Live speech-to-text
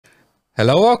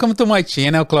Hello, welcome to my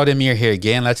channel. Claudemir here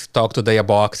again. Let's talk today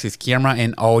about this camera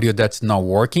and audio that's not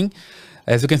working.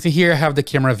 As you can see here, I have the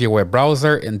camera via web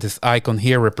browser, and this icon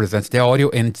here represents the audio,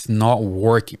 and it's not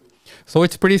working. So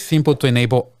it's pretty simple to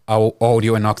enable our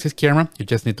audio and Oxys camera. You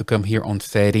just need to come here on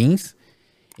settings,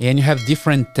 and you have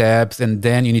different tabs, and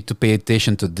then you need to pay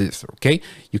attention to this, okay?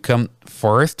 You come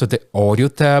first to the audio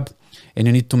tab, and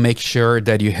you need to make sure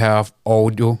that you have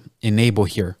audio enabled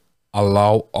here.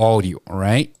 Allow audio,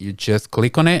 right? You just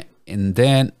click on it and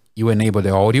then you enable the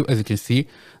audio. As you can see,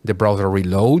 the browser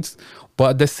reloads,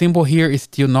 but the symbol here is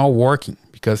still not working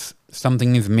because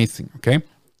something is missing, okay?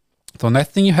 So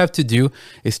next thing you have to do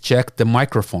is check the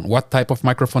microphone. What type of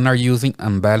microphone are you using?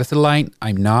 Unbalanced line.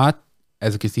 I'm not.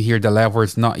 As you can see here, the level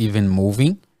is not even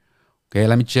moving. Okay,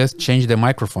 let me just change the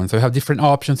microphone. So you have different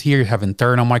options here. You have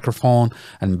internal microphone,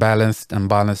 unbalanced,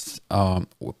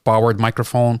 powered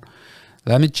microphone.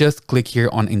 Let me just click here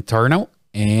on internal,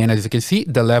 and as you can see,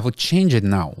 the level changed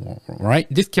now, right?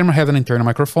 This camera has an internal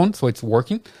microphone, so it's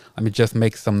working. Let me just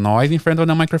make some noise in front of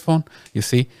the microphone. You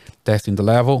see, testing the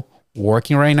level,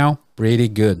 working right now, pretty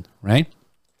good, right?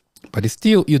 But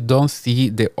still, you don't see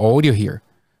the audio here.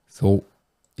 So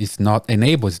it's not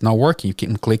enabled, it's not working. You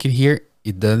can click it here,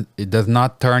 it does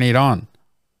not turn it on,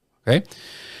 okay?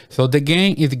 So the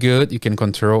gain is good. You can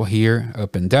control here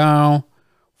up and down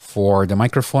for the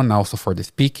microphone, also for the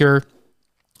speaker.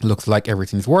 Looks like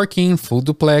everything's working, full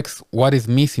duplex. What is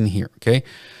missing here, okay?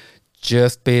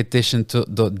 Just pay attention to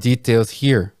the details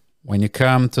here. When you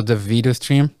come to the video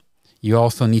stream, you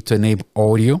also need to enable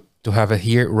audio to have it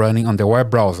here running on the web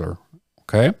browser,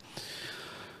 okay?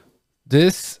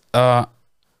 This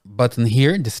button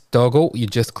here, this toggle, you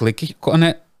just click on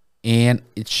it and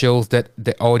it shows that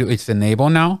the audio is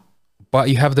enabled now,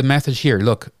 but you have the message here.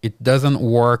 Look, it doesn't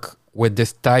work with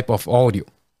this type of audio.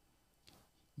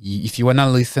 If you want to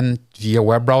listen via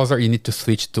web browser, you need to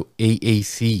switch to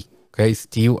AAC. Okay,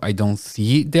 still I don't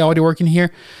see the audio working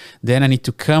here. Then I need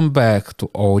to come back to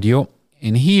audio,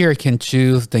 and here I can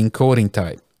choose the encoding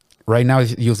type. Right now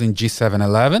it's using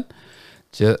G711.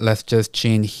 Let's just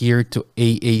change here to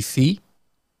AAC.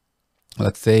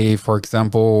 Let's say, for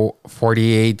example,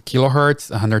 48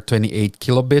 kilohertz, 128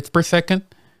 kilobits per second.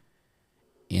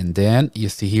 And then you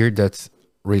see here that's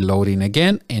reloading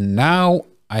again, and now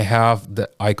I have the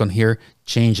icon here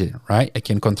changing, right? I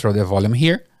can control the volume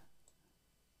here,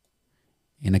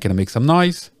 and I can make some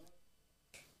noise,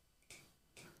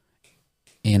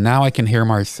 and now I can hear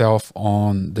myself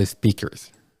on the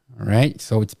speakers. All right,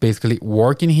 so it's basically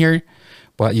working here,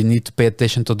 but you need to pay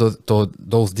attention to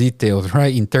those details,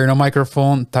 right? Internal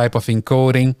microphone, type of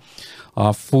encoding,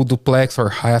 full duplex or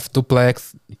half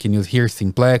duplex. You can use here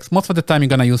simplex. Most of the time you're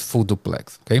gonna use full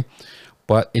duplex, okay?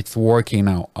 But it's working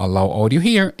now. Allow audio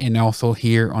here, and also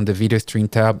here on the video stream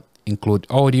tab, include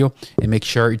audio, and make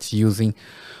sure it's using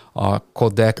a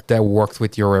codec that works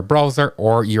with your web browser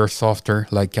or your software,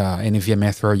 like any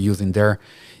VMS you're using there,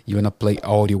 you wanna play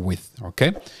audio with,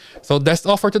 okay? So that's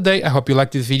all for today. I hope you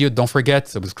liked this video. Don't forget,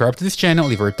 subscribe to this channel,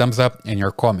 leave a thumbs up and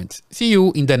your comments. See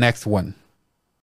you in the next one.